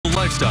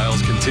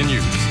Lifestyles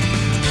continues.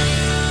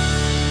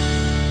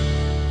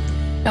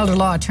 Elder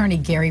law attorney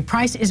Gary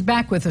Price is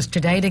back with us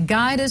today to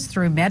guide us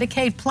through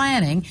Medicaid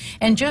planning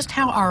and just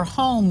how our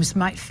homes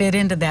might fit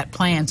into that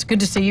plan. It's good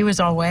to see you as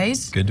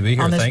always. Good to be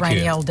here. On this Thank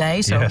rainy you. old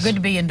day, so Yes. good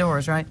to be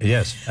indoors, right?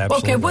 Yes,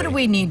 absolutely. Okay, what do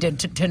we need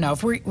to know?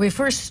 If we're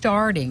first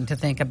starting to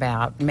think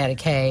about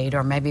Medicaid,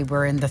 or maybe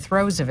we're in the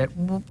throes of it,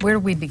 where do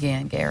we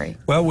begin, Gary?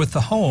 Well, with the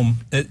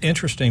home,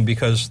 interesting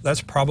because that's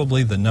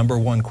probably the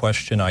 #1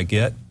 question I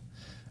get,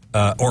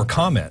 or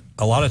comment.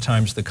 A lot of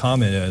times the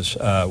comment is,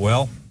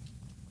 well,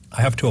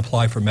 I have to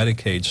apply for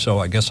Medicaid, so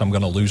I guess I'm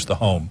going to lose the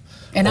home.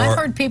 And I've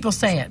heard people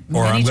say it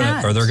many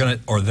times. Or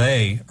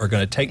they are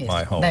going to take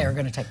my home. They are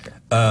going to take it.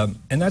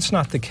 And that's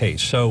not the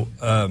case. So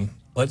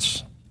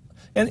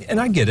and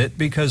I get it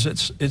because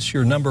it's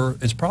your number.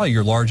 It's probably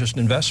your largest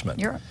investment.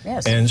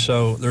 Yes. And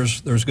so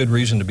there's good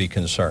reason to be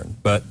concerned.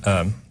 But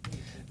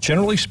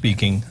generally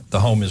speaking,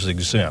 the home is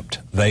exempt.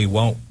 They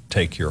won't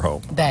take your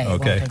home. They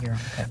won't take your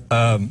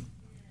home.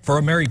 For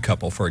a married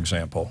couple, for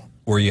example,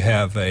 where you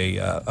have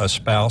a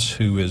spouse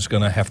who is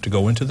going to have to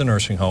go into the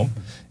nursing home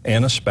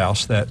and a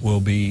spouse that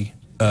will be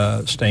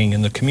staying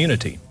in the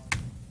community.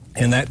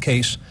 In that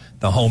case,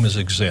 the home is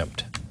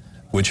exempt,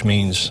 which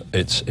means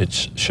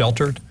it's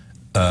sheltered.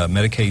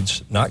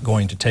 Medicaid's not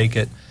going to take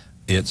it.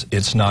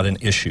 It's not an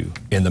issue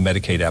in the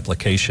Medicaid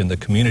application. The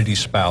community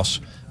spouse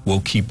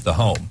will keep the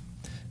home.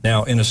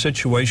 Now, in a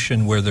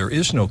situation where there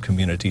is no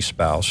community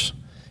spouse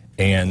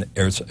and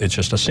it's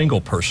just a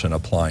single person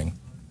applying,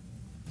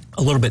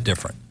 a little bit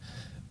different.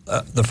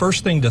 The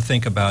first thing to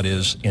think about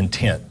is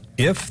intent.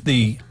 If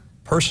the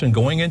person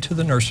going into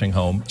the nursing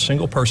home,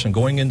 single person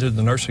going into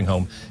the nursing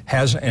home,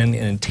 has an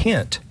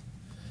intent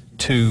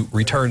to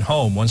return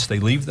home once they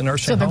leave the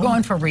nursing home. So they're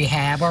going for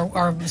rehab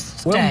or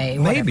stay?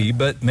 Well, maybe,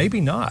 but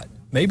maybe not.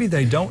 Maybe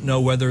they don't know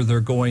whether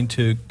they're going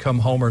to come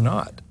home or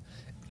not.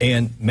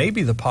 And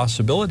maybe the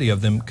possibility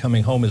of them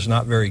coming home is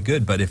not very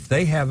good, but if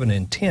they have an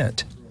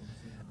intent,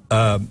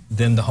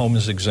 then the home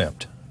is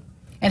exempt.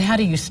 And how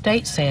do you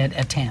state said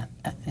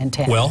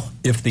intent? Well,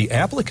 if the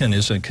applicant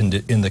is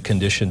in the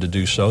condition to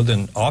do so,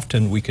 then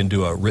often we can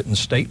do a written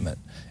statement,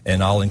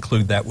 and I'll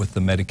include that with the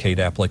Medicaid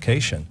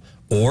application.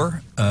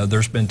 Or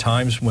there's been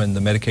times when the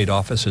Medicaid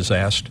office has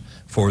asked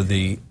for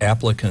the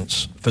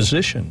applicant's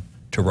physician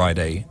to write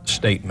a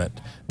statement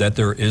that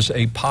there is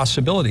a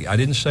possibility. I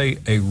didn't say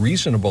a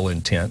reasonable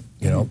intent,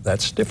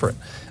 that's different.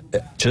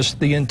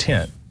 Just the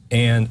intent.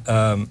 And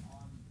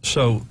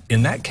so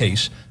in that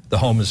case, the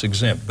home is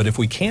exempt. But if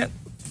we can't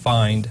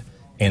find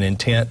an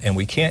intent and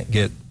we can't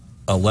get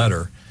a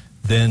letter,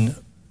 then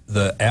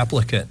the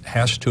applicant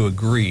has to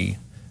agree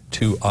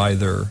to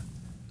either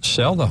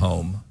sell the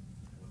home,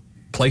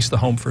 place the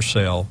home for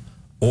sale,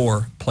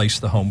 or place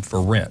the home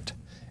for rent.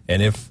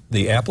 And if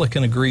the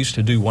applicant agrees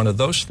to do one of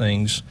those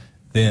things,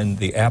 then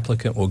the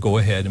applicant will go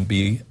ahead and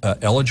be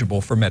eligible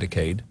for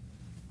Medicaid,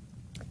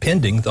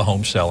 pending the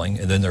home selling,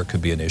 and then there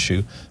could be an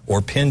issue,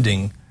 or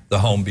pending the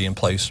home being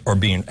placed or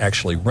being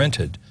actually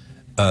rented.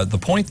 The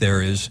point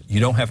there is you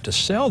don't have to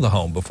sell the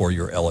home before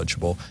you're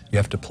eligible. You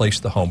have to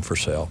place the home for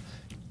sale.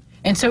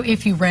 And so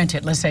if you rent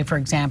it, let's say, for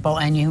example,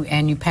 and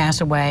you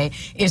pass away,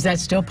 is that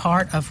still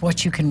part of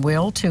what you can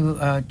will to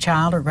a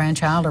child or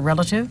grandchild or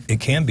relative? It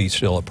can be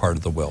still a part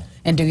of the will.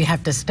 And do you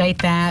have to state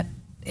that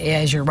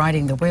as you're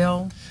writing the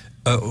will?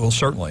 Well,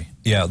 certainly.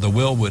 Yeah, the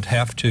will would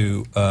have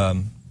to,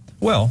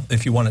 well,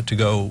 if you want it to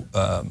go,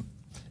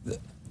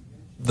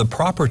 the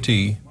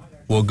property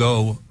will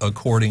go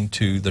according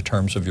to the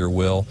terms of your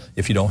will.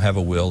 If you don't have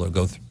a will, it'll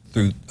go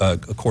through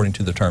according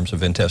to the terms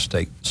of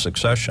intestate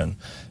succession.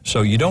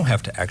 So you don't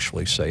have to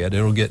actually say it.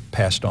 It'll get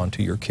passed on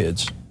to your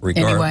kids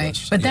regardless. Anyway,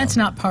 but that's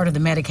not part of the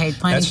Medicaid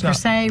planning per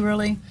se,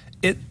 really?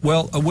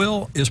 Well, a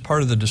will is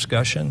part of the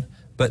discussion,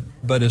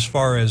 but as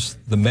far as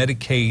the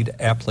Medicaid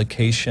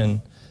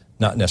application,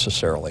 not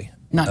necessarily.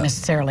 Not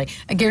necessarily.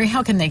 Gary,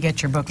 how can they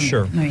get your book?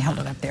 Sure. Let me hold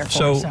it up there for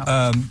so,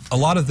 us. a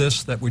lot of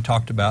this that we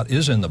talked about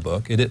is in the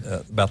book.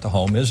 About the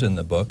home is in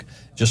the book.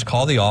 Just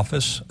call the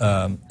office,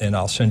 and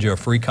I'll send you a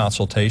free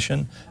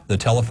consultation. The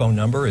telephone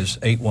number is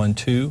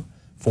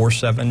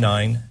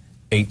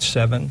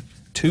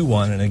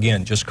 812-479-8721. And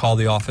again, just call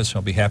the office, and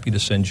I'll be happy to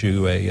send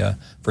you a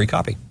free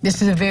copy.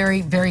 This is a very,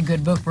 very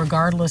good book,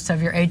 regardless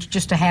of your age,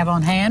 just to have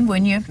on hand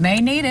when you may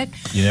need it.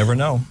 You never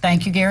know.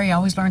 Thank you, Gary.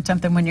 Always learn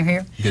something when you're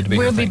here. Good to be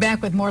here. We'll be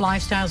back with more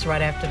Lifestyles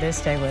right after this.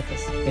 Stay with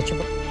us. Get your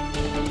book.